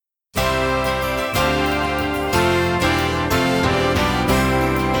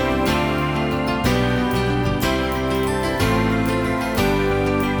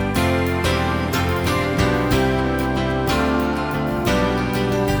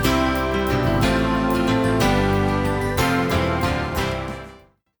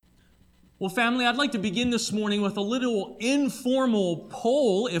Well, family, I'd like to begin this morning with a little informal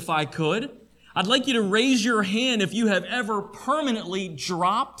poll, if I could. I'd like you to raise your hand if you have ever permanently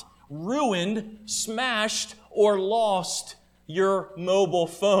dropped, ruined, smashed, or lost your mobile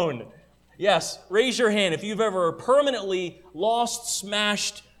phone. Yes, raise your hand if you've ever permanently lost,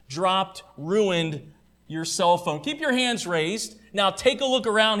 smashed, dropped, ruined your cell phone. Keep your hands raised. Now take a look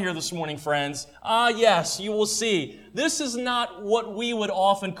around here this morning, friends. Yes, you will see. This is not what we would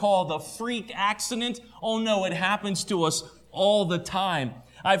often call the freak accident. Oh no, it happens to us all the time.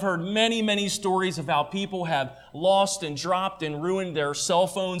 I've heard many stories of how people have lost and dropped and ruined their cell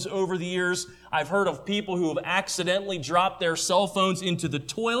phones over the years. I've heard of people who have accidentally dropped their cell phones into the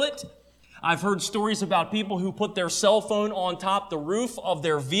toilet. I've heard stories about people who put their cell phone on top the roof of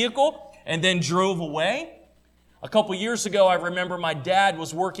their vehicle and then drove away. A couple years ago, I remember my dad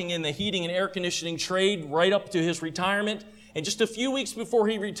was working in the heating and air conditioning trade right up to his retirement. And just a few weeks before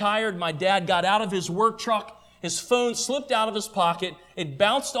he retired, my dad got out of his work truck. His phone slipped out of his pocket. It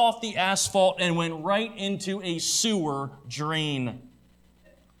bounced off the asphalt and went right into a sewer drain.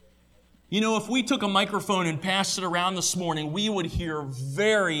 You know, if we took a microphone and passed it around this morning, we would hear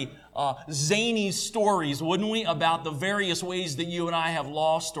very zany stories, wouldn't we, about the various ways that you and I have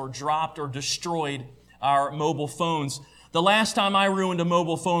lost or dropped or destroyed our mobile phones. The last time I ruined a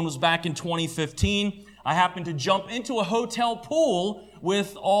mobile phone was back in 2015. I happened to jump into a hotel pool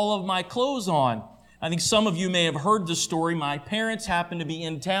with all of my clothes on. I think some of you may have heard this story. My parents happened to be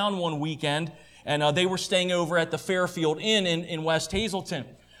in town one weekend, and they were staying over at the Fairfield Inn in West Hazleton.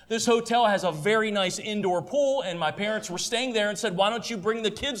 This hotel has a very nice indoor pool, and my parents were staying there and said, why don't you bring the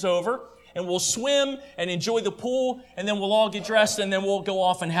kids over and we'll swim and enjoy the pool, and then we'll all get dressed and then we'll go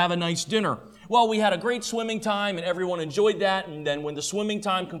off and have a nice dinner. Well, we had a great swimming time and everyone enjoyed that, and then when the swimming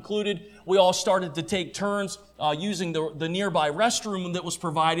time concluded, we all started to take turns using the nearby restroom that was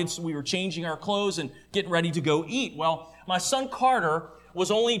provided, so we were changing our clothes and getting ready to go eat. Well, my son Carter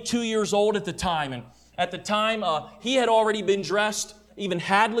was only 2 years old at the time, and at the time he had already been dressed. Even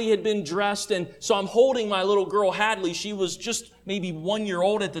Hadley had been dressed, and so I'm holding my little girl Hadley. She was just maybe 1 year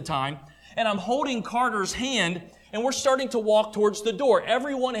old at the time, and I'm holding Carter's hand, and we're starting to walk towards the door.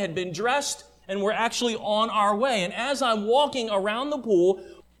 Everyone had been dressed, and we're actually on our way. And as I'm walking around the pool,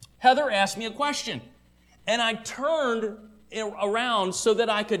 Heather asked me a question, and I turned around so that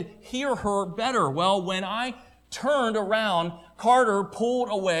I could hear her better. Well, when I turned around, Carter pulled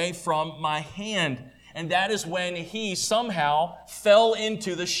away from my hand. And that is when he somehow fell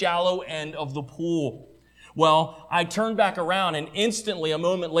into the shallow end of the pool. Well, I turned back around, and instantly, a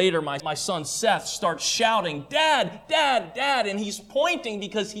moment later, my son Seth starts shouting, "Dad, Dad, Dad," and he's pointing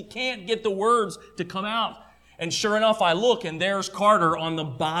because he can't get the words to come out. And sure enough, I look, and there's Carter on the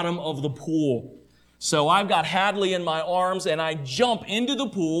bottom of the pool. So I've got Hadley in my arms, and I jump into the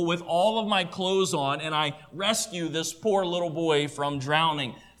pool with all of my clothes on, and I rescue this poor little boy from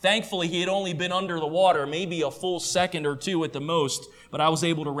drowning. Thankfully, he had only been under the water, maybe a full second or two at the most, but I was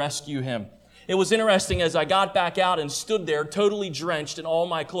able to rescue him. It was interesting as I got back out and stood there totally drenched in all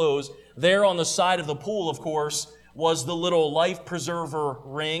my clothes. There on the side of the pool, of course, was the little life preserver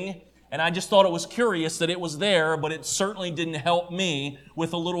ring. And I just thought it was curious that it was there, but it certainly didn't help me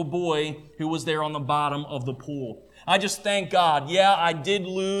with a little boy who was there on the bottom of the pool. I just thank God. Yeah, I did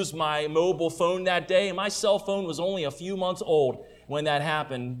lose my mobile phone that day, and my cell phone was only a few months old when that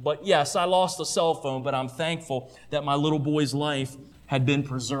happened. But yes, I lost a cell phone, but I'm thankful that my little boy's life had been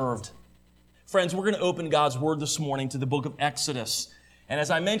preserved. Friends, we're going to open God's Word this morning to the book of Exodus. And as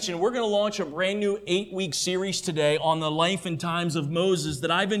I mentioned, we're going to launch a brand new 8-week series today on the life and times of Moses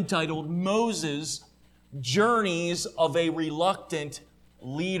that I've entitled Moses, Journeys of a Reluctant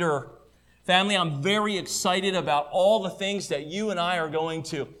Leader. Family, I'm very excited about all the things that you and I are going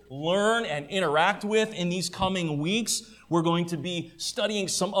to learn and interact with in these coming weeks. We're going to be studying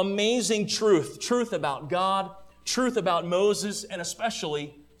some amazing truth about God, truth about Moses, and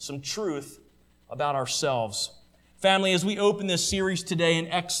especially some truth about ourselves. Family, as we open this series today in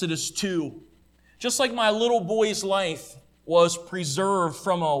Exodus 2, just like my little boy's life was preserved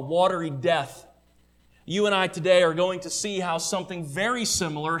from a watery death, you and I today are going to see how something very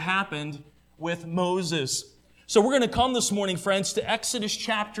similar happened with Moses. So we're going to come this morning, friends, to Exodus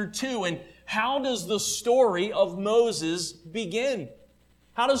chapter 2, and how does the story of Moses begin?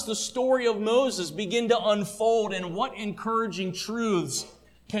 How does the story of Moses begin to unfold, and what encouraging truths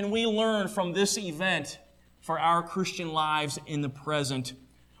can we learn from this event for our Christian lives in the present?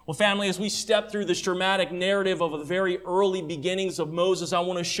 Well, family, as we step through this dramatic narrative of the very early beginnings of Moses, I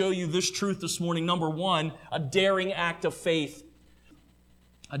want to show you this truth this morning. Number one, a daring act of faith.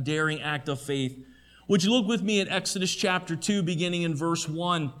 A daring act of faith. Would you look with me at Exodus chapter 2, beginning in verse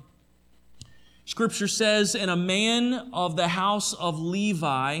 1? Scripture says, and a man of the house of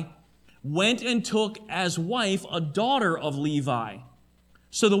Levi went and took as wife a daughter of Levi.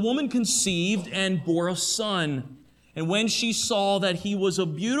 So the woman conceived and bore a son. And when she saw that he was a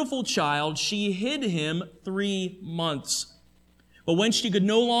beautiful child, she hid him 3 months. But when she could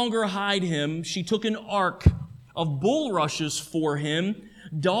no longer hide him, she took an ark of bulrushes for him,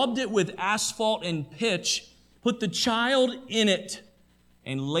 daubed it with asphalt and pitch, put the child in it,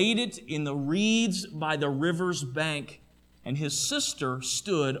 and laid it in the reeds by the river's bank. And his sister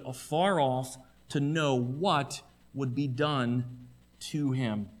stood afar off to know what would be done to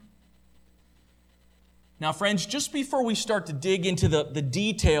him. Now, friends, just before we start to dig into the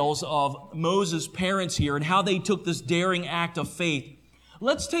details of Moses' parents here and how they took this daring act of faith,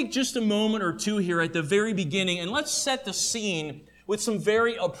 let's take just a moment or two here at the very beginning and let's set the scene with some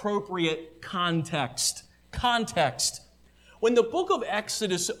very appropriate context. When the book of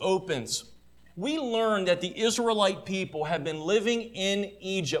Exodus opens, we learn that the Israelite people have been living in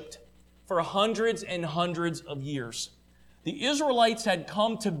Egypt for hundreds and hundreds of years. The Israelites had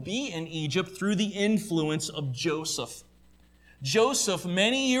come to be in Egypt through the influence of Joseph. Joseph,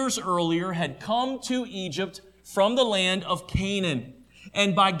 many years earlier, had come to Egypt from the land of Canaan.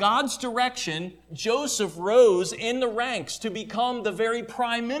 And by God's direction, Joseph rose in the ranks to become the very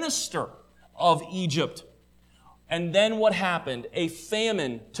prime minister of Egypt. And then what happened? A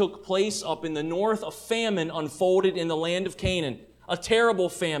famine took place up in the north. A famine unfolded in the land of Canaan. A terrible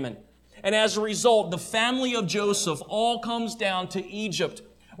famine. And as a result, the family of Joseph all comes down to Egypt,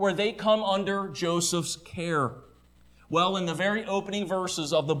 where they come under Joseph's care. Well, in the very opening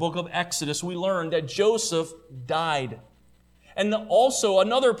verses of the book of Exodus, we learn that Joseph died. And also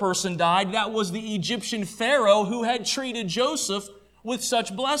another person died. That was the Egyptian Pharaoh who had treated Joseph with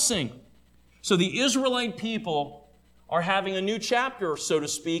such blessing. So the Israelite people are having a new chapter, so to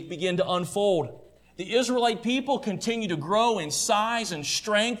speak, begin to unfold. The Israelite people continue to grow in size and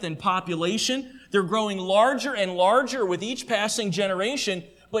strength and population. They're growing larger and larger with each passing generation.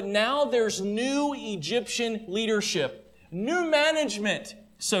 But now there's new Egyptian leadership, new management,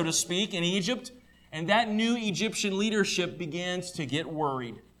 so to speak, in Egypt. And that new Egyptian leadership begins to get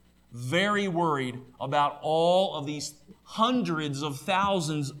worried, very worried about all of these hundreds of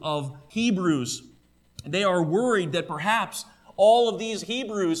thousands of Hebrews. They are worried that perhaps all of these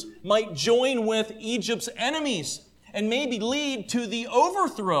Hebrews might join with Egypt's enemies and maybe lead to the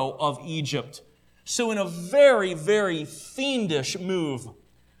overthrow of Egypt. So in a very, very fiendish move,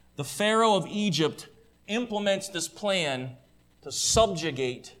 the Pharaoh of Egypt implements this plan to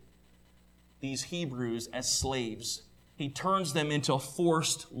subjugate these Hebrews as slaves. He turns them into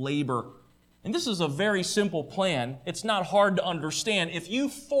forced labor. And this is a very simple plan. It's not hard to understand. If you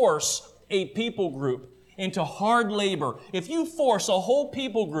force a people group into hard labor, if you force a whole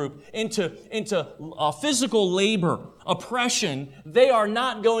people group into physical labor, oppression, they are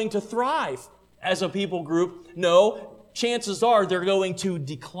not going to thrive as a people group. No, chances are they're going to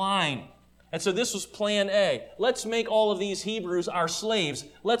decline. And so this was plan A. Let's make all of these Hebrews our slaves.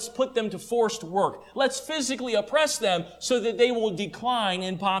 Let's put them to forced work. Let's physically oppress them so that they will decline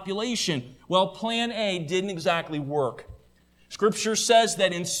in population. Well, plan A didn't exactly work. Scripture says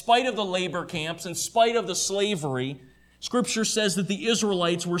that in spite of the labor camps, in spite of the slavery, Scripture says that the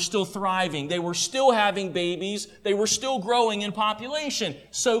Israelites were still thriving. They were still having babies. They were still growing in population.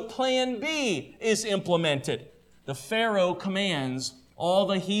 So plan B is implemented. The Pharaoh commands all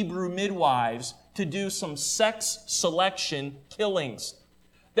the Hebrew midwives to do some sex selection killings.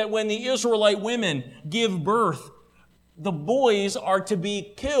 That when the Israelite women give birth, the boys are to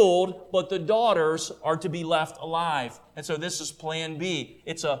be killed, but the daughters are to be left alive. And so this is plan B.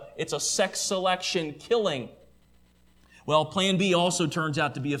 It's a sex selection killing. Well, plan B also turns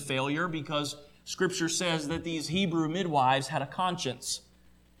out to be a failure because Scripture says that these Hebrew midwives had a conscience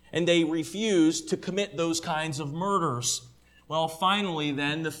and they refused to commit those kinds of murders. Well, finally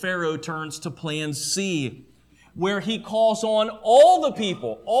then, the Pharaoh turns to plan C, where he calls on all the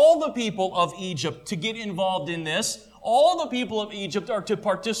people of Egypt to get involved in this. All the people of Egypt are to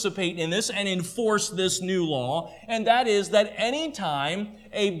participate in this and enforce this new law, and that is that any time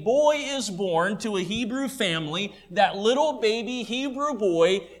a boy is born to a Hebrew family, that little baby Hebrew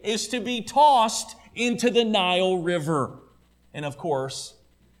boy is to be tossed into the Nile River. And of course,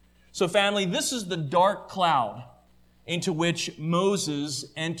 so family, this is the dark cloud into which Moses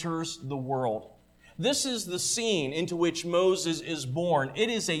enters the world. This is the scene into which Moses is born. It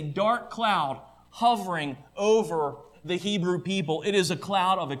is a dark cloud hovering over the Hebrew people. It is a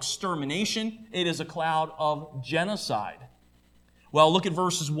cloud of extermination. It is a cloud of genocide. Well, look at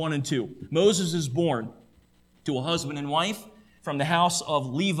verses 1 and 2. Moses is born to a husband and wife from the house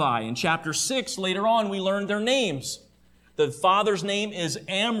of Levi. In chapter 6, later on, we learn their names. The father's name is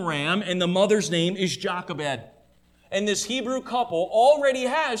Amram, and the mother's name is Jochebed. And this Hebrew couple already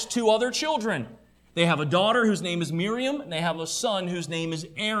has 2 other children. They have a daughter whose name is Miriam, and they have a son whose name is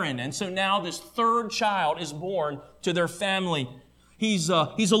Aaron. And so now this 3rd child is born to their family. He's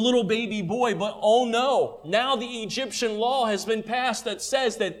a little baby boy, but oh no, now the Egyptian law has been passed that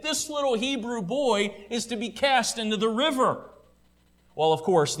says that this little Hebrew boy is to be cast into the river. Well, of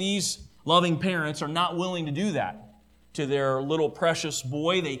course, these loving parents are not willing to do that to their little precious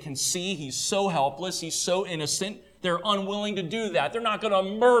boy. They can see he's so helpless, he's so innocent. They're unwilling to do that. They're not going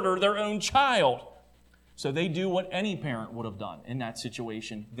to murder their own child. So they do what any parent would have done in that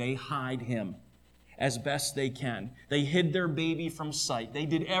situation. They hide him as best they can. They hid their baby from sight. They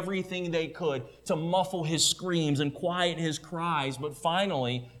did everything they could to muffle his screams and quiet his cries. But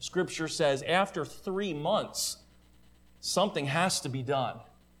finally, Scripture says, after 3 months, something has to be done.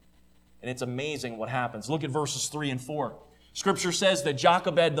 And it's amazing what happens. Look at verses 3 and 4. Scripture says that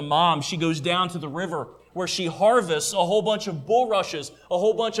Jochebed, the mom, she goes down to the river where she harvests a whole bunch of bulrushes, a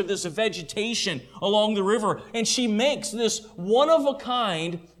whole bunch of this vegetation along the river. And she makes this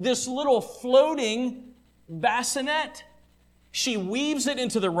one-of-a-kind, this little floating bassinet. She weaves it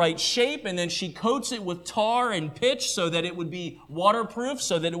into the right shape, and then she coats it with tar and pitch so that it would be waterproof,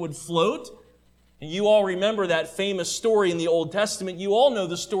 so that it would float. And you all remember that famous story in the Old Testament. You all know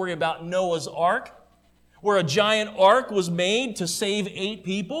the story about Noah's Ark, where a giant ark was made to save 8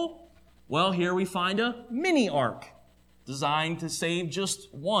 people. Well, here we find a mini ark designed to save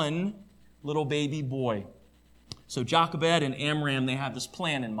just one little baby boy. So Jochebed and Amram, they have this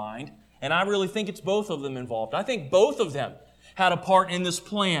plan in mind, and I really think it's both of them involved. I think both of them had a part in this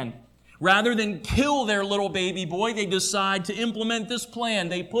plan. Rather than kill their little baby boy, they decide to implement this plan.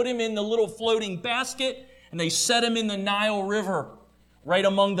 They put him in the little floating basket, and they set him in the Nile River, right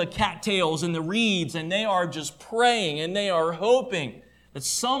among the cattails and the reeds, and they are just praying and they are hoping that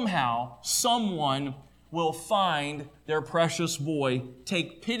somehow someone will find their precious boy,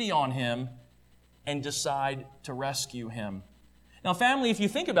 take pity on him, and decide to rescue him. Now, family, if you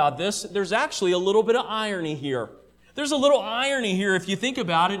think about this, there's actually a little bit of irony here. There's a little irony here if you think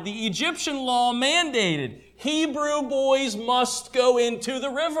about it. The Egyptian law mandated Hebrew boys must go into the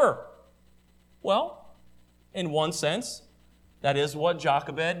river. Well, in one sense, that is what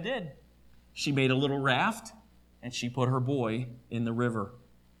Jochebed did. She made a little raft, and she put her boy in the river.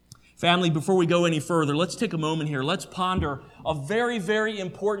 Family, before we go any further, let's take a moment here. Let's ponder a very, very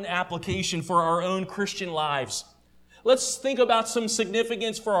important application for our own Christian lives. Let's think about some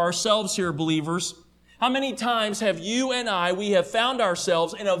significance for ourselves here, believers. How many times have you and we have found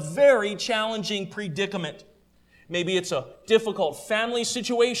ourselves in a very challenging predicament? Maybe it's a difficult family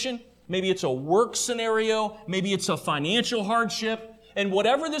situation. Maybe it's a work scenario. Maybe it's a financial hardship. And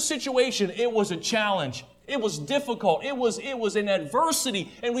whatever the situation, it was a challenge. It was difficult. It was an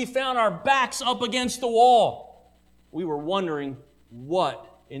adversity. And we found our backs up against the wall. We were wondering,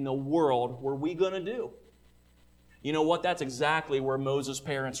 what in the world were we going to do? You know what? That's exactly where Moses'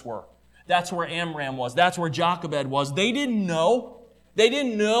 parents were. That's where Amram was. That's where Jochebed was. They didn't know. They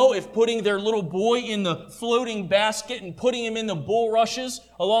didn't know if putting their little boy in the floating basket and putting him in the bulrushes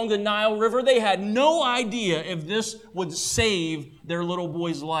along the Nile River, they had no idea if this would save their little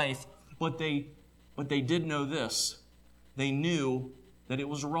boy's life. But they did know this. They knew that it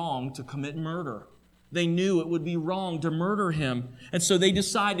was wrong to commit murder. They knew it would be wrong to murder him. And so they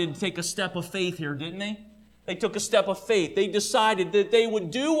decided to take a step of faith here, didn't they? They took a step of faith. They decided that they would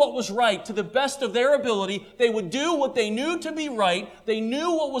do what was right to the best of their ability. They would do what they knew to be right. They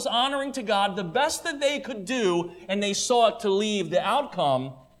knew what was honoring to God, the best that they could do, and they sought to leave the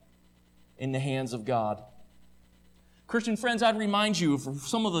outcome in the hands of God. Christian friends, I'd remind you of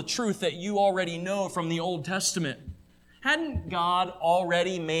some of the truth that you already know from the Old Testament. Hadn't God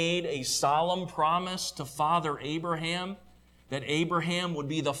already made a solemn promise to Father Abraham that Abraham would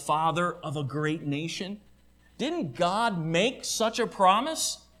be the father of a great nation? Didn't God make such a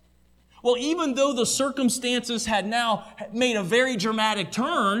promise? Well, even though the circumstances had now made a very dramatic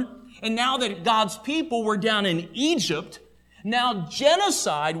turn, and now that God's people were down in Egypt, now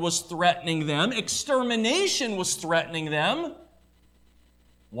genocide was threatening them, extermination was threatening them,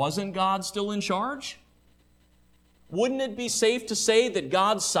 wasn't God still in charge? Wouldn't it be safe to say that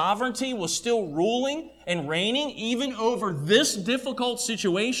God's sovereignty was still ruling and reigning even over this difficult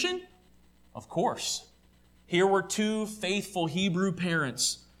situation? Of course. Here were 2 faithful Hebrew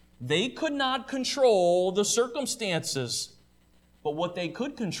parents. They could not control the circumstances, but what they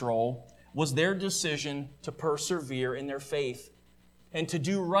could control was their decision to persevere in their faith. and to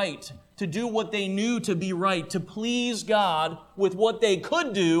do right, to do what they knew to be right, to please God with what they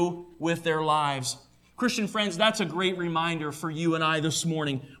could do with their lives. Christian friends, that's a great reminder for you and I this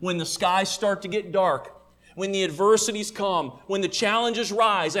morning. When the skies start to get dark, when the adversities come, when the challenges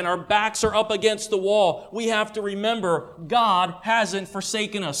rise and our backs are up against the wall, we have to remember God hasn't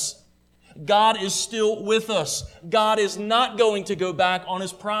forsaken us. God is still with us. God is not going to go back on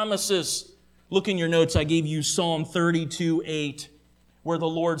His promises. Look in your notes, I gave you Psalm 32:8, where the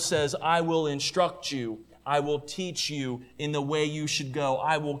Lord says, I will instruct you, I will teach you in the way you should go.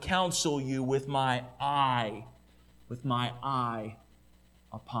 I will counsel you with my eye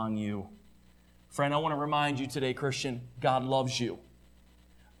upon you. Friend, I want to remind you today, Christian, God loves you.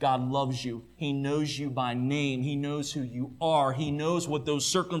 God loves you. He knows you by name. He knows who you are. He knows what those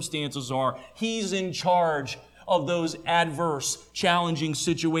circumstances are. He's in charge of those adverse, challenging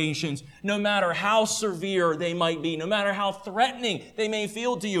situations. No matter how severe they might be, no matter how threatening they may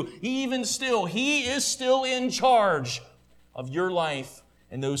feel to you, He is still in charge of your life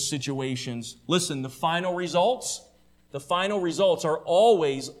and those situations. Listen, the final results are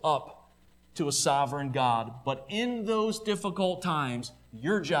always up to a sovereign God. But in those difficult times,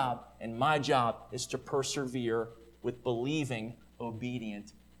 your job and my job is to persevere with believing,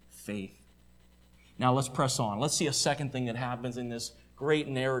 obedient faith. Now let's press on. Let's see a second thing that happens in this great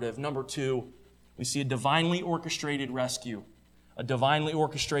narrative. Number 2, we see a divinely orchestrated rescue. A divinely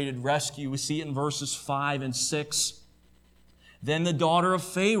orchestrated rescue. We see it in verses 5 and 6. Then the daughter of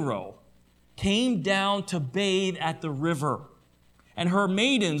Pharaoh came down to bathe at the river, and her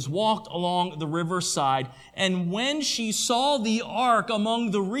maidens walked along the riverside. And when she saw the ark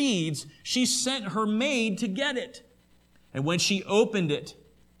among the reeds, she sent her maid to get it. And when she opened it,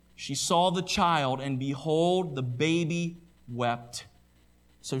 she saw the child, and behold, the baby wept.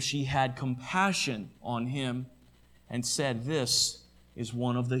 So she had compassion on him and said, this is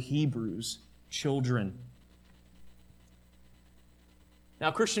one of the Hebrews' children. Now,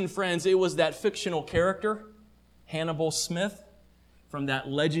 Christian friends, it was that fictional character, Hannibal Smith, from that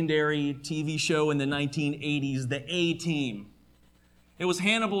legendary TV show in the 1980s, The A-Team. It was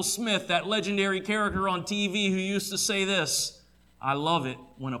Hannibal Smith, that legendary character on TV, who used to say this, I love it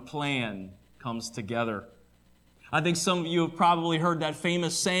when a plan comes together. I think some of you have probably heard that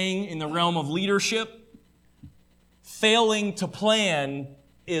famous saying in the realm of leadership, failing to plan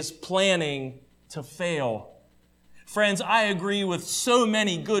is planning to fail. Friends, I agree with so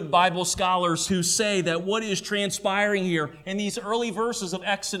many good Bible scholars who say that what is transpiring here in these early verses of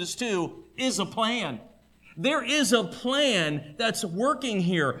Exodus 2 is a plan. There is a plan that's working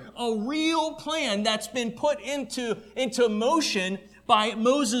here, a real plan that's been put into motion by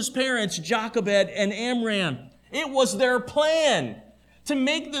Moses' parents, Jochebed and Amram. It was their plan to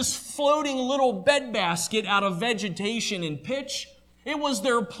make this floating little bedbasket out of vegetation and pitch. It was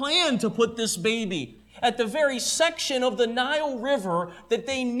their plan to put this baby at the very section of the Nile River that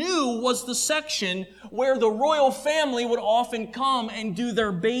they knew was the section where the royal family would often come and do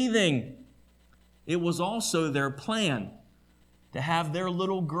their bathing. It was also their plan to have their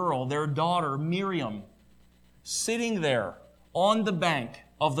little girl, their daughter Miriam, sitting there on the bank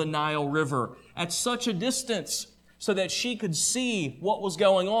of the Nile River at such a distance so that she could see what was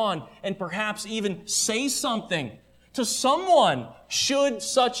going on and perhaps even say something to someone should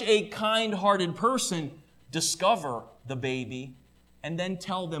such a kind-hearted person discover the baby and then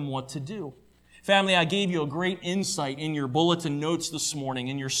tell them what to do. Family, I gave you a great insight in your bulletin notes this morning,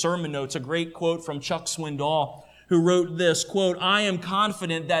 in your sermon notes, a great quote from Chuck Swindoll, who wrote this, quote, I am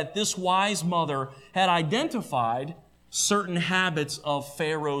confident that this wise mother had identified certain habits of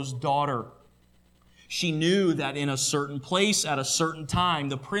Pharaoh's daughter. She knew that in a certain place at a certain time,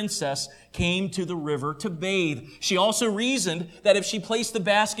 the princess came to the river to bathe. She also reasoned that if she placed the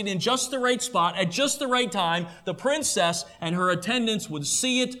basket in just the right spot at just the right time, the princess and her attendants would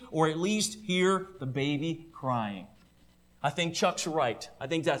see it or at least hear the baby crying. I think Chuck's right. I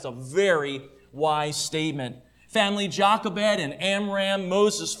think that's a very wise statement. Family, Jochebed and Amram,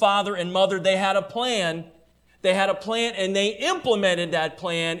 Moses' father and mother, they had a plan. They had a plan and they implemented that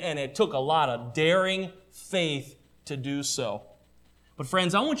plan, and it took a lot of daring faith to do so. But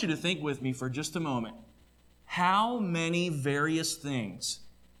friends, I want you to think with me for just a moment. How many various things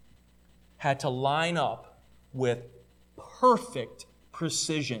had to line up with perfect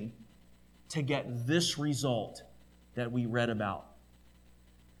precision to get this result that we read about?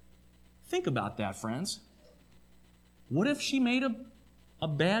 Think about that, friends. What if she made a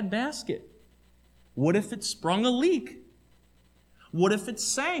bad basket? What if it sprung a leak? What if it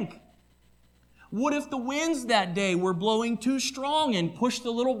sank? What if the winds that day were blowing too strong and pushed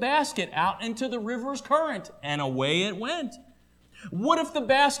the little basket out into the river's current and away it went? What if the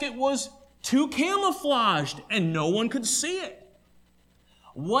basket was too camouflaged and no one could see it?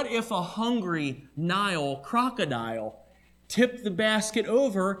 What if a hungry Nile crocodile tipped the basket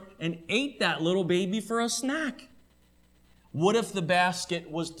over and ate that little baby for a snack? What if the basket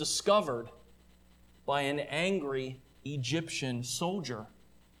was discovered by an angry Egyptian soldier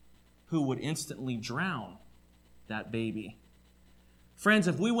who would instantly drown that baby? Friends,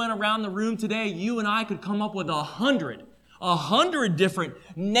 if we went around the room today, you and I could come up with 100 different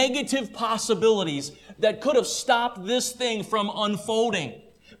negative possibilities that could have stopped this thing from unfolding.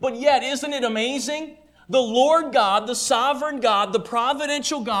 But yet, isn't it amazing? The Lord God, the sovereign God, the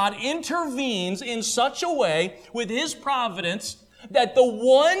providential God intervenes in such a way with His providence that the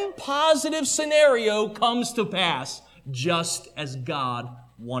one positive scenario comes to pass just as God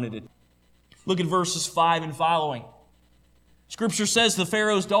wanted it. Look at verses 5 and following. Scripture says the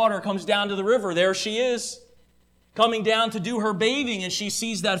Pharaoh's daughter comes down to the river. There she is, coming down to do her bathing, and she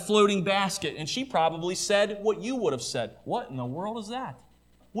sees that floating basket. And she probably said what you would have said. What in the world is that?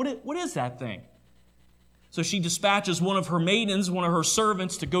 What is that thing? So she dispatches one of her maidens, one of her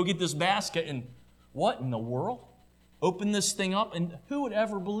servants, to go get this basket. And what in the world? Open this thing up, and who would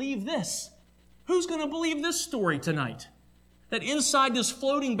ever believe this? Who's going to believe this story tonight? That inside this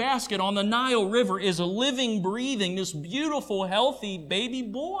floating basket on the Nile River is a living, breathing, this beautiful, healthy baby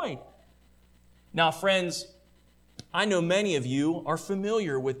boy. Now, friends, I know many of you are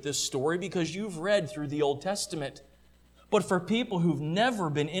familiar with this story because you've read through the Old Testament. But for people who've never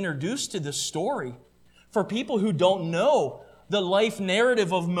been introduced to this story, for people who don't know the life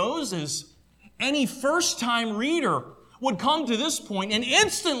narrative of Moses, any first-time reader would come to this point and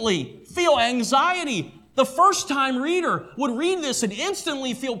instantly feel anxiety. The first-time reader would read this and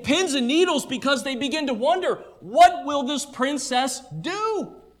instantly feel pins and needles because they begin to wonder, what will this princess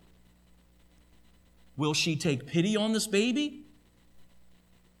do? Will she take pity on this baby?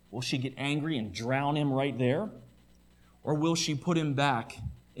 Will she get angry and drown him right there? Or will she put him back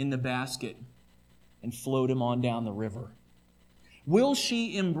in the basket and float him on down the river? Will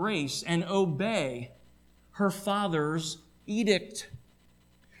she embrace and obey her father's edict?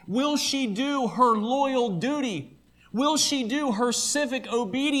 Will she do her loyal duty? Will she do her civic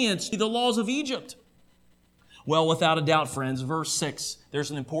obedience to the laws of Egypt? Well, without a doubt, friends, verse 6,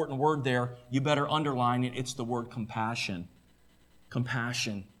 there's an important word there. You better underline it. It's the word compassion.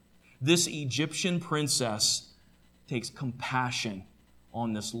 Compassion. This Egyptian princess takes compassion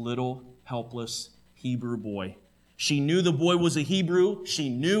on this little, helpless Hebrew boy. She knew the boy was a Hebrew. She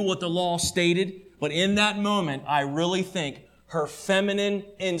knew what the law stated. But in that moment, I really think her feminine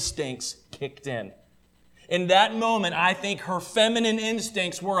instincts kicked in. In that moment, I think her feminine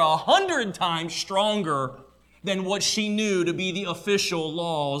instincts were 100 times stronger than what she knew to be the official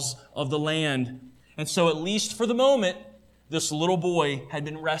laws of the land. And so, at least for the moment, this little boy had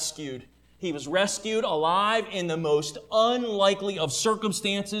been rescued. He was rescued alive in the most unlikely of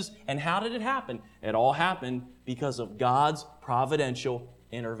circumstances. And how did it happen? It all happened because of God's providential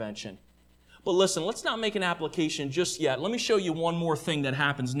intervention. But listen, let's not make an application just yet. Let me show you one more thing that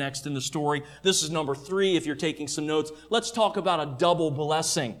happens next in the story. This is number 3 if you're taking some notes. Let's talk about a double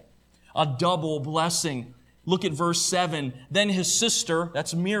blessing. A double blessing. Look at verse 7. Then his sister,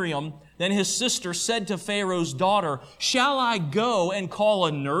 that's Miriam, then his sister said to Pharaoh's daughter, "Shall I go and call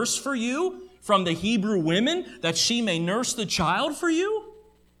a nurse for you from the Hebrew women, that she may nurse the child for you?"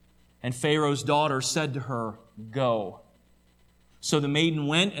 And Pharaoh's daughter said to her, "Go." So the maiden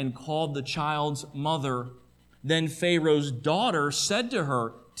went and called the child's mother. Then Pharaoh's daughter said to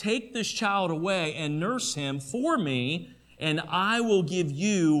her, "Take this child away and nurse him for me, and I will give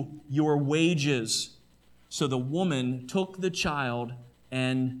you your wages." So the woman took the child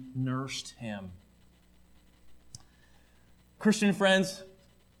and nursed him. Christian friends,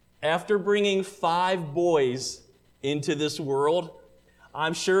 after bringing 5 boys into this world,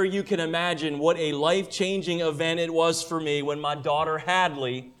 I'm sure you can imagine what a life-changing event it was for me when my daughter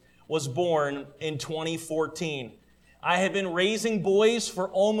Hadley was born in 2014. I had been raising boys for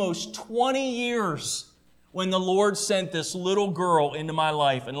almost 20 years when the Lord sent this little girl into my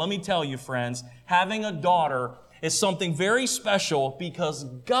life. And let me tell you, friends, having a daughter is something very special because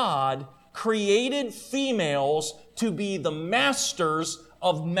God created females to be the masters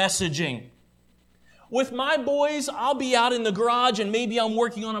of messaging. With my boys, I'll be out in the garage and maybe I'm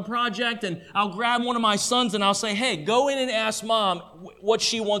working on a project and I'll grab one of my sons and I'll say, "Hey, go in and ask Mom what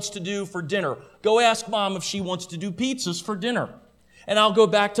she wants to do for dinner. Go ask Mom if she wants to do pizzas for dinner." And I'll go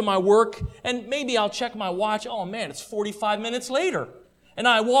back to my work and maybe I'll check my watch. Oh man, it's 45 minutes later. And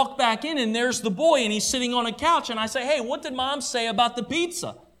I walk back in and there's the boy and he's sitting on a couch and I say, "Hey, what did Mom say about the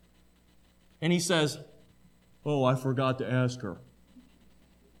pizza?" And he says, "Oh, I forgot to ask her."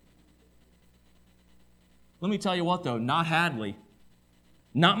 Let me tell you what, though, not Hadley.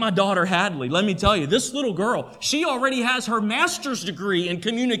 Not my daughter Hadley. Let me tell you, this little girl, she already has her master's degree in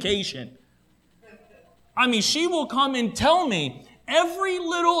communication. I mean, she will come and tell me every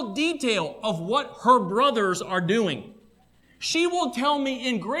little detail of what her brothers are doing. She will tell me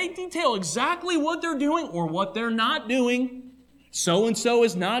in great detail exactly what they're doing or what they're not doing. So-and-so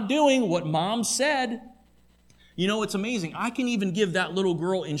is not doing what mom said. You know, it's amazing. I can even give that little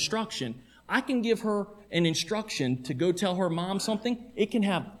girl instruction. I can give her an instruction to go tell her mom something. It can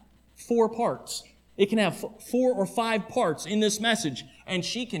have 4 parts. It can have 4 or 5 parts in this message. And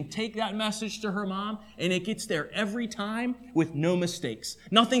she can take that message to her mom, and it gets there every time with no mistakes.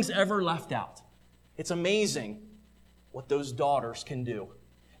 Nothing's ever left out. It's amazing what those daughters can do.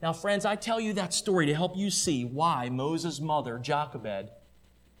 Now, friends, I tell you that story to help you see why Moses' mother, Jochebed,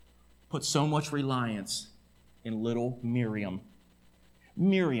 put so much reliance in little Miriam.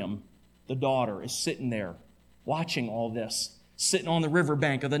 Miriam, the daughter, is sitting there watching all this, sitting on the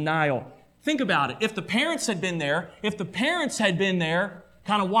riverbank of the Nile. Think about it. If the parents had been there,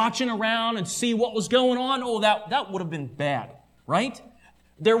 kind of watching around and see what was going on, that would have been bad, right?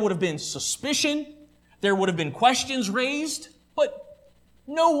 There would have been suspicion. There would have been questions raised, but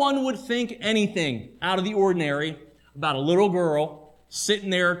no one would think anything out of the ordinary about a little girl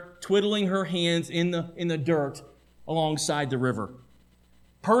sitting there twiddling her hands in the dirt alongside the river.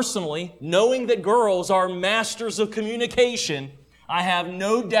 Personally, knowing that girls are masters of communication, I have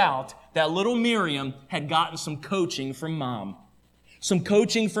no doubt that little Miriam had gotten some coaching from mom. Some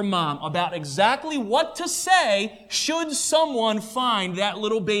coaching from mom about exactly what to say should someone find that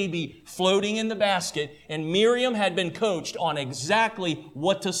little baby floating in the basket. And Miriam had been coached on exactly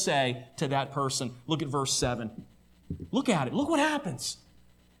what to say to that person. Look at verse 7. Look at it. Look what happens.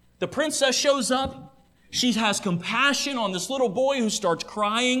 The princess shows up. She has compassion on this little boy who starts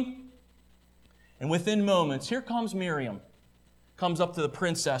crying. And within moments, here comes Miriam. Comes up to the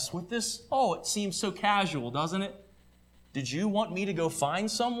princess with this, it seems so casual, doesn't it? Did you want me to go find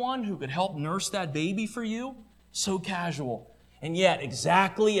someone who could help nurse that baby for you? So casual. And yet,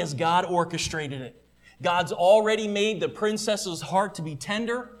 exactly as God orchestrated it. God's already made the princess's heart to be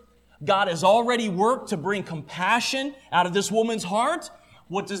tender. God has already worked to bring compassion out of this woman's heart.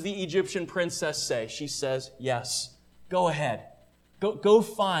 What does the Egyptian princess say? She says, yes, go ahead. Go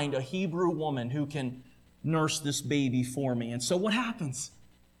find a Hebrew woman who can nurse this baby for me. And so what happens?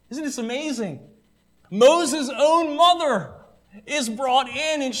 Isn't this amazing? Moses' own mother is brought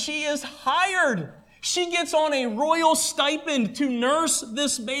in and she is hired. She gets on a royal stipend to nurse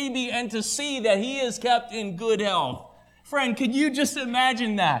this baby and to see that he is kept in good health. Friend, could you just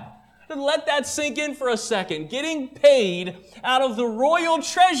imagine that? Let that sink in for a second. Getting paid out of the royal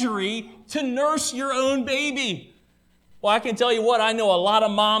treasury to nurse your own baby. Well, I can tell you what, I know a lot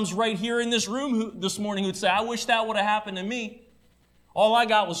of moms right here in this room this morning who'd say, I wish that would have happened to me. All I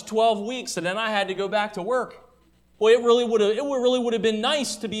got was 12 weeks and then I had to go back to work. Well, it really would have been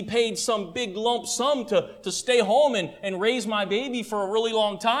nice to be paid some big lump sum to stay home and raise my baby for a really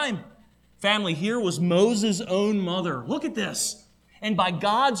long time. Family, here was Moses' own mother. Look at this. And by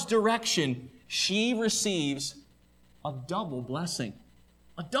God's direction, she receives a double blessing.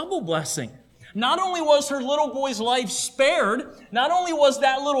 A double blessing. Not only was her little boy's life spared, not only was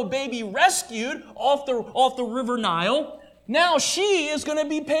that little baby rescued off the River Nile, now she is going to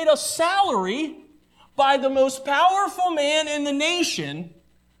be paid a salary by the most powerful man in the nation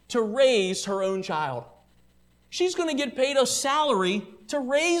to raise her own child. She's going to get paid a salary to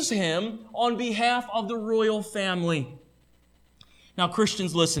raise him on behalf of the royal family. Now,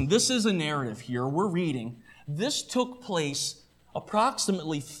 Christians, listen, this is a narrative here we're reading. This took place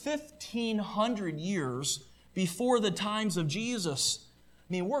approximately 1,500 years before the times of Jesus.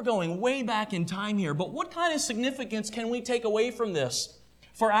 I mean, we're going way back in time here, but what kind of significance can we take away from this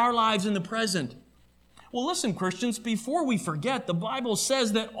for our lives in the present? Well, listen, Christians, before we forget, the Bible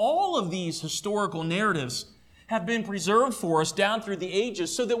says that all of these historical narratives have been preserved for us down through the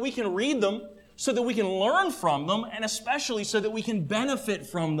ages so that we can read them, so that we can learn from them, and especially so that we can benefit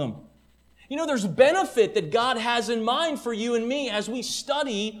from them. You know, there's benefit that God has in mind for you and me as we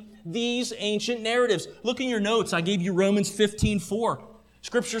study these ancient narratives. Look in your notes. I gave you Romans 15:4.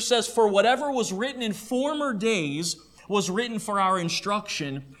 Scripture says, for whatever was written in former days was written for our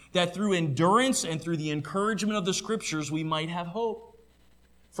instruction, that through endurance and through the encouragement of the Scriptures we might have hope.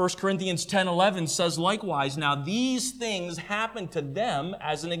 1 Corinthians 10:11 says likewise, now these things happened to them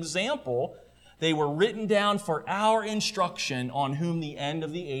as an example. They were written down for our instruction, on whom the end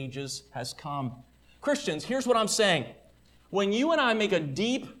of the ages has come. Christians, here's what I'm saying. When you and I make a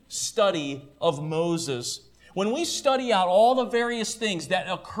deep study of Moses, When we study out all the various things that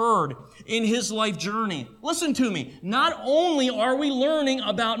occurred in his life journey, listen to me, not only are we learning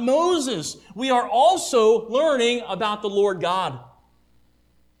about Moses, we are also learning about the Lord God.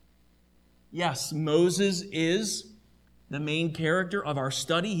 Yes, Moses is the main character of our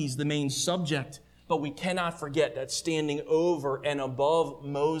study. He's the main subject. But we cannot forget that standing over and above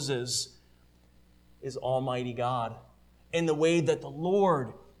Moses is Almighty God, in the way that the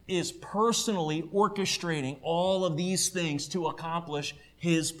Lord is personally orchestrating all of these things to accomplish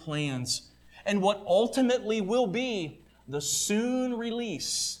his plans, and what ultimately will be the soon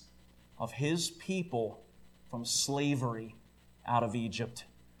release of his people from slavery out of Egypt.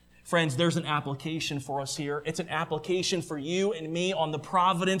 Friends, there's an application for us here. It's an application for you and me on the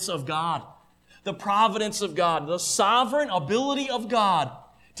providence of God. The providence of God, the sovereign ability of God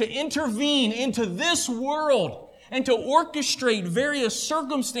to intervene into this world and to orchestrate various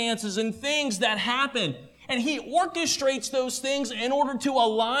circumstances and things that happen. And he orchestrates those things in order to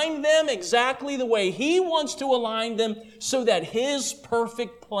align them exactly the way he wants to align them so that his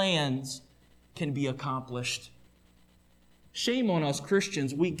perfect plans can be accomplished. Shame on us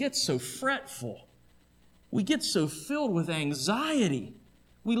Christians. We get so fretful. We get so filled with anxiety.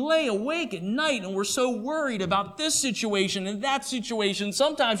 We lay awake at night and we're so worried about this situation and that situation.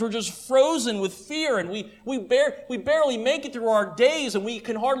 Sometimes we're just frozen with fear and we barely make it through our days, and we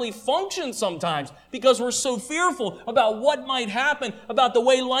can hardly function sometimes because we're so fearful about what might happen, about the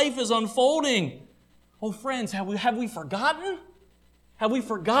way life is unfolding. Oh, friends, have we forgotten? Have we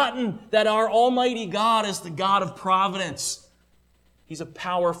forgotten that our Almighty God is the God of providence? He's a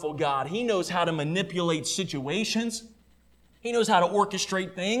powerful God. He knows how to manipulate situations. He knows how to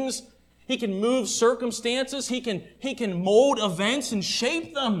orchestrate things. He can move circumstances. He can mold events and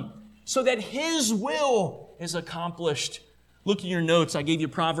shape them so that his will is accomplished. Look in your notes. I gave you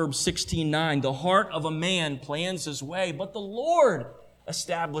Proverbs 16:9. The heart of a man plans his way, but the Lord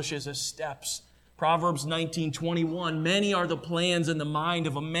establishes his steps. Proverbs 19:21. Many are the plans in the mind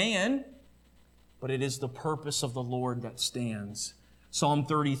of a man, but it is the purpose of the Lord that stands. Psalm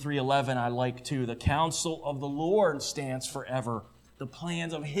 33:11 I like too. The counsel of the Lord stands forever, the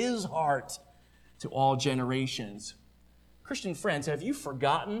plans of his heart to all generations. Christian friends, have you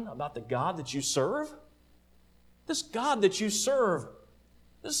forgotten about the God that you serve? This God that you serve,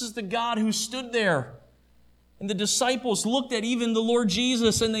 this is the God who stood there. And the disciples looked at even the Lord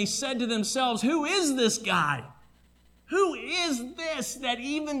Jesus and they said to themselves, who is this guy? Who is this that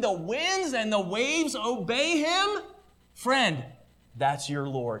even the winds and the waves obey him? Friend, that's your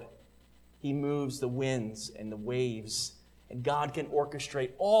Lord. He moves the winds and the waves. And God can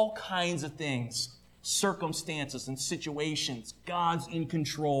orchestrate all kinds of things, circumstances and situations. God's in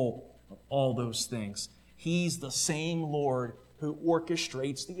control of all those things. He's the same Lord who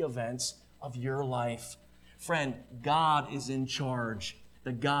orchestrates the events of your life. Friend, God is in charge,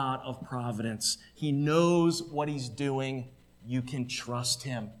 the God of providence. He knows what he's doing. You can trust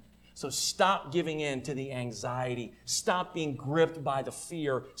him. So stop giving in to the anxiety. Stop being gripped by the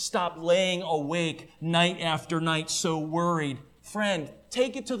fear. Stop laying awake night after night so worried. Friend,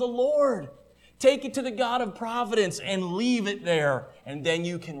 take it to the Lord. Take it to the God of providence and leave it there. And then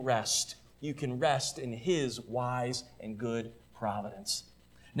you can rest. You can rest in his wise and good providence.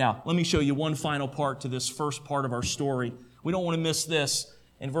 Now, let me show you one final part to this first part of our story. We don't want to miss this.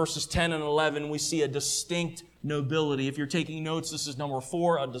 In verses 10 and 11, we see a distinct nobility. If you're taking notes, this is number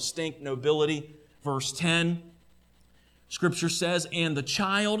 4, a distinct nobility. Verse 10, Scripture says, and the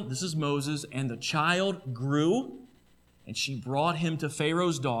child, this is Moses, and the child grew, and she brought him to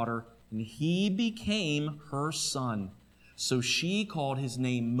Pharaoh's daughter, and he became her son. So she called his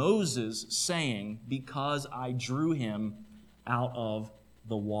name Moses, saying, because I drew him out of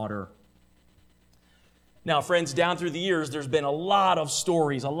the water. Now, friends, down through the years, there's been a lot of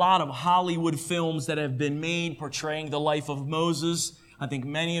stories, a lot of Hollywood films that have been made portraying the life of Moses. I think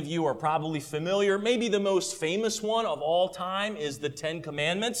many of you are probably familiar. Maybe the most famous one of all time is the 10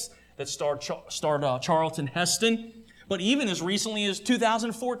 Commandments that starred Charlton Heston. But even as recently as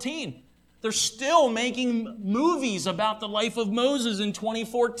 2014, they're still making movies about the life of Moses. In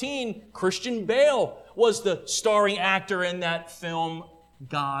 2014, Christian Bale was the starring actor in that film,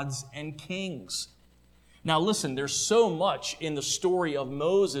 Gods and Kings. Now listen, there's so much in the story of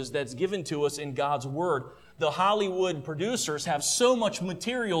Moses that's given to us in God's Word. The Hollywood producers have so much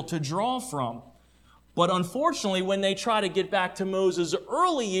material to draw from. But unfortunately, when they try to get back to Moses'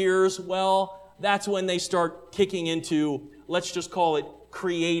 early years, well, that's when they start kicking into, let's just call it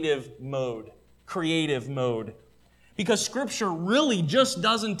creative mode. Creative mode. Because Scripture really just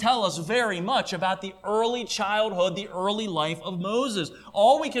doesn't tell us very much about the early childhood, the early life of Moses.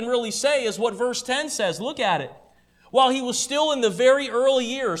 All we can really say is what verse 10 says. Look at it. While he was still in the very early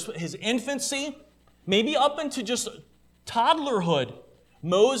years, his infancy, maybe up into just toddlerhood,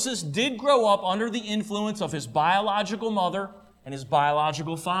 Moses did grow up under the influence of his biological mother and his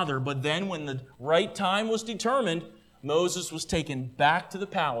biological father. But then when the right time was determined, Moses was taken back to the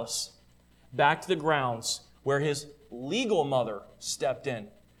palace, back to the grounds where his legal mother stepped in.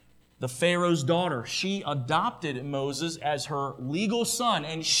 The Pharaoh's daughter, she adopted Moses as her legal son,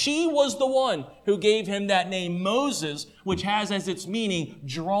 and she was the one who gave him that name Moses, which has as its meaning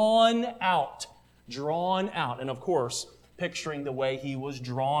drawn out. Drawn out. And of course, picturing the way he was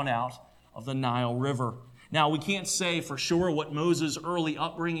drawn out of the Nile River. Now, we can't say for sure what Moses' early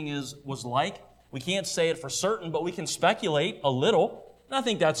upbringing was like. We can't say it for certain, but we can speculate a little. And I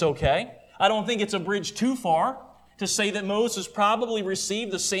think that's okay. I don't think it's a bridge too far to say that Moses probably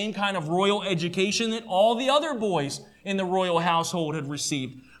received the same kind of royal education that all the other boys in the royal household had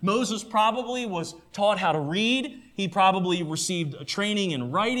received. Moses probably was taught how to read. He probably received a training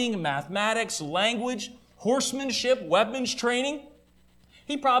in writing, mathematics, language, horsemanship, weapons training.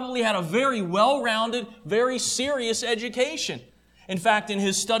 He probably had a very well-rounded, very serious education. In fact, in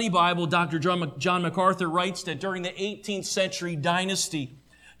his study Bible, Dr. John MacArthur writes that during the 18th century dynasty,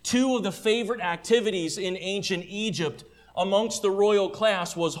 two of the favorite activities in ancient Egypt amongst the royal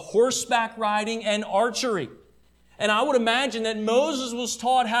class was horseback riding and archery. And I would imagine that Moses was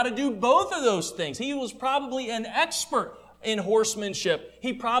taught how to do both of those things. He was probably an expert in horsemanship.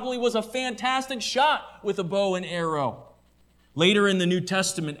 He probably was a fantastic shot with a bow and arrow. Later in the New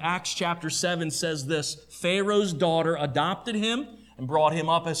Testament, Acts chapter 7 says this: Pharaoh's daughter adopted him and brought him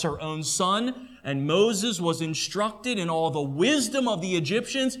up as her own son, and Moses was instructed in all the wisdom of the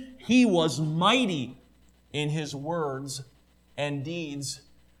Egyptians. He was mighty in his words and deeds.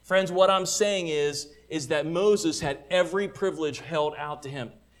 Friends, what I'm saying is that Moses had every privilege held out to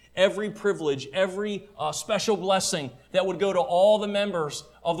him. Every privilege, every special blessing that would go to all the members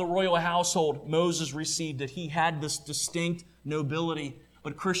of the royal household, Moses received, that he had this distinct nobility.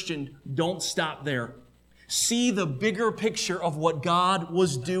 But Christian, don't stop there. See the bigger picture of what God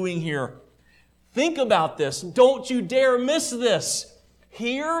was doing here. Think about this. Don't you dare miss this.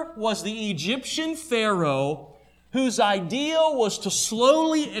 Here was the Egyptian Pharaoh whose idea was to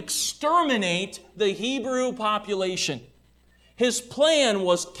slowly exterminate the Hebrew population. His plan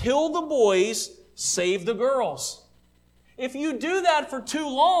was kill the boys, save the girls. If you do that for too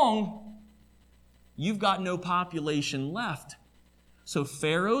long, you've got no population left. So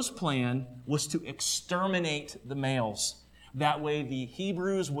Pharaoh's plan was to exterminate the males. That way the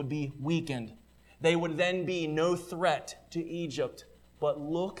Hebrews would be weakened. They would then be no threat to Egypt. But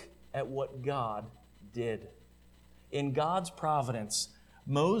look at what God did. In God's providence,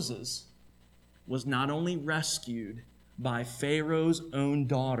 Moses was not only rescued by Pharaoh's own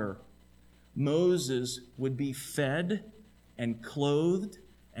daughter, Moses would be fed and clothed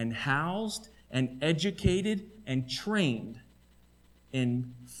and housed and educated and trained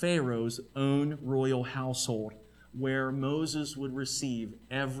in Pharaoh's own royal household, where Moses would receive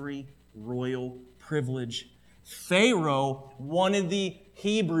every royal privilege. Pharaoh wanted the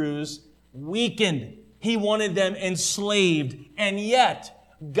Hebrews weakened. He wanted them enslaved. And yet,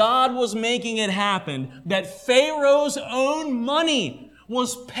 God was making it happen that Pharaoh's own money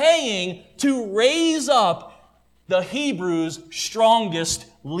was paying to raise up the Hebrews' strongest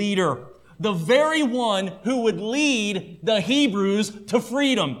leader, the very one who would lead the Hebrews to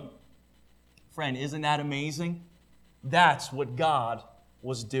freedom. Friend, isn't that amazing? That's what God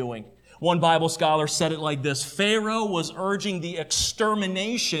was doing. One Bible scholar said it like this: Pharaoh was urging the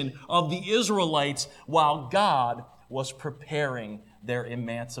extermination of the Israelites while God was preparing their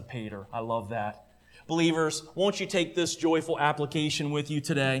emancipator. I love that. Believers, won't you take this joyful application with you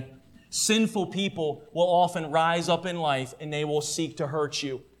today? Sinful people will often rise up in life and they will seek to hurt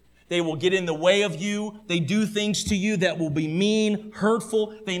you. They will get in the way of you. They do things to you that will be mean,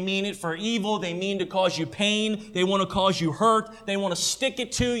 hurtful. They mean it for evil. They mean to cause you pain. They want to cause you hurt. They want to stick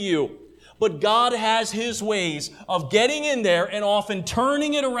it to you. But God has His ways of getting in there and often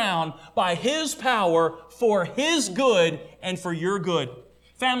turning it around by His power for His good and for your good.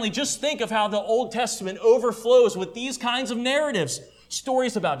 Family, just think of how the Old Testament overflows with these kinds of narratives.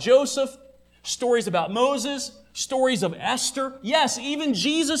 Stories about Joseph, stories about Moses, stories of Esther. Yes, even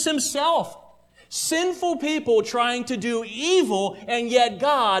Jesus Himself. Sinful people trying to do evil, and yet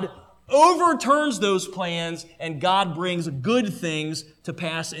God overturns those plans and God brings good things to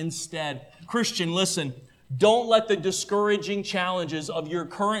pass instead. Christian, listen, don't let the discouraging challenges of your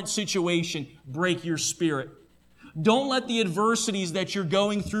current situation break your spirit. Don't let the adversities that you're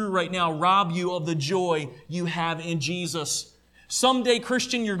going through right now rob you of the joy you have in Jesus. Someday,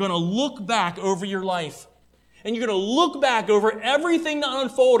 Christian, you're going to look back over your life. And you're going to look back over everything that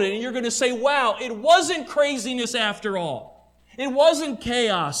unfolded and you're going to say, wow, it wasn't craziness after all. It wasn't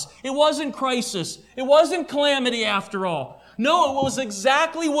chaos. It wasn't crisis. It wasn't calamity after all. No, it was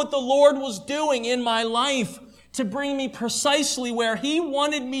exactly what the Lord was doing in my life to bring me precisely where He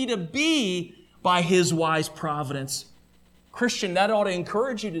wanted me to be by His wise providence. Christian, that ought to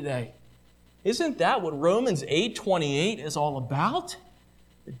encourage you today. Isn't that what Romans 8:28 is all about?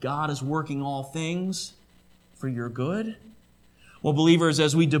 That God is working all things for your good? Well, believers,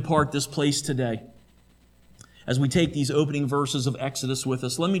 as we depart this place today, as we take these opening verses of Exodus with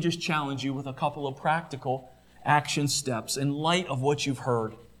us, let me just challenge you with a couple of practical action steps in light of what you've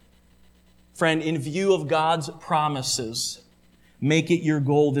heard. Friend, in view of God's promises, make it your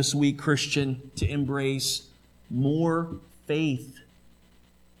goal this week, Christian, to embrace more faith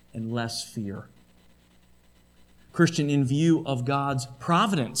and less fear. Christian, in view of God's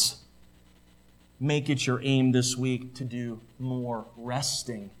providence, make it your aim this week to do more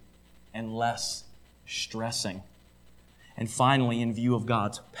resting and less stressing. And finally, in view of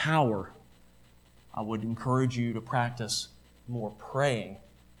God's power, I would encourage you to practice more praying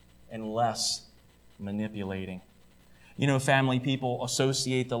and less manipulating. You know, family, people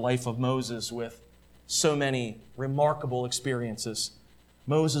associate the life of Moses with so many remarkable experiences.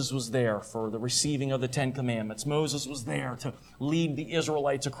 Moses was there for the receiving of the Ten Commandments. Moses was there to lead the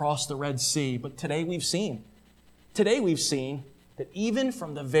Israelites across the Red Sea. But today we've seen that even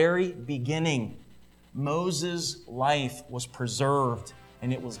from the very beginning, Moses' life was preserved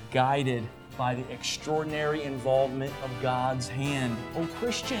and it was guided by the extraordinary involvement of God's hand. Oh,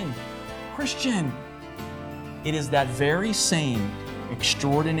 Christian, it is that very same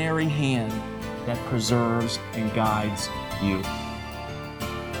extraordinary hand that preserves and guides you.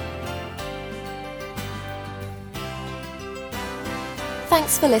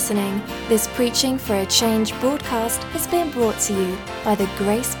 Thanks for listening. This Preaching for a Change broadcast has been brought to you by the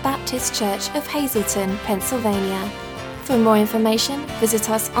Grace Baptist Church of Hazleton, Pennsylvania. For more information, visit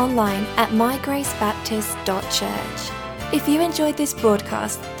us online at mygracebaptist.church. If you enjoyed this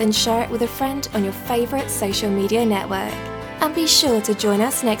broadcast, then share it with a friend on your favorite social media network. And be sure to join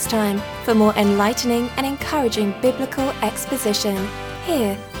us next time for more enlightening and encouraging biblical exposition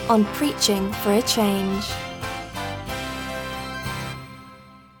here on Preaching for a Change.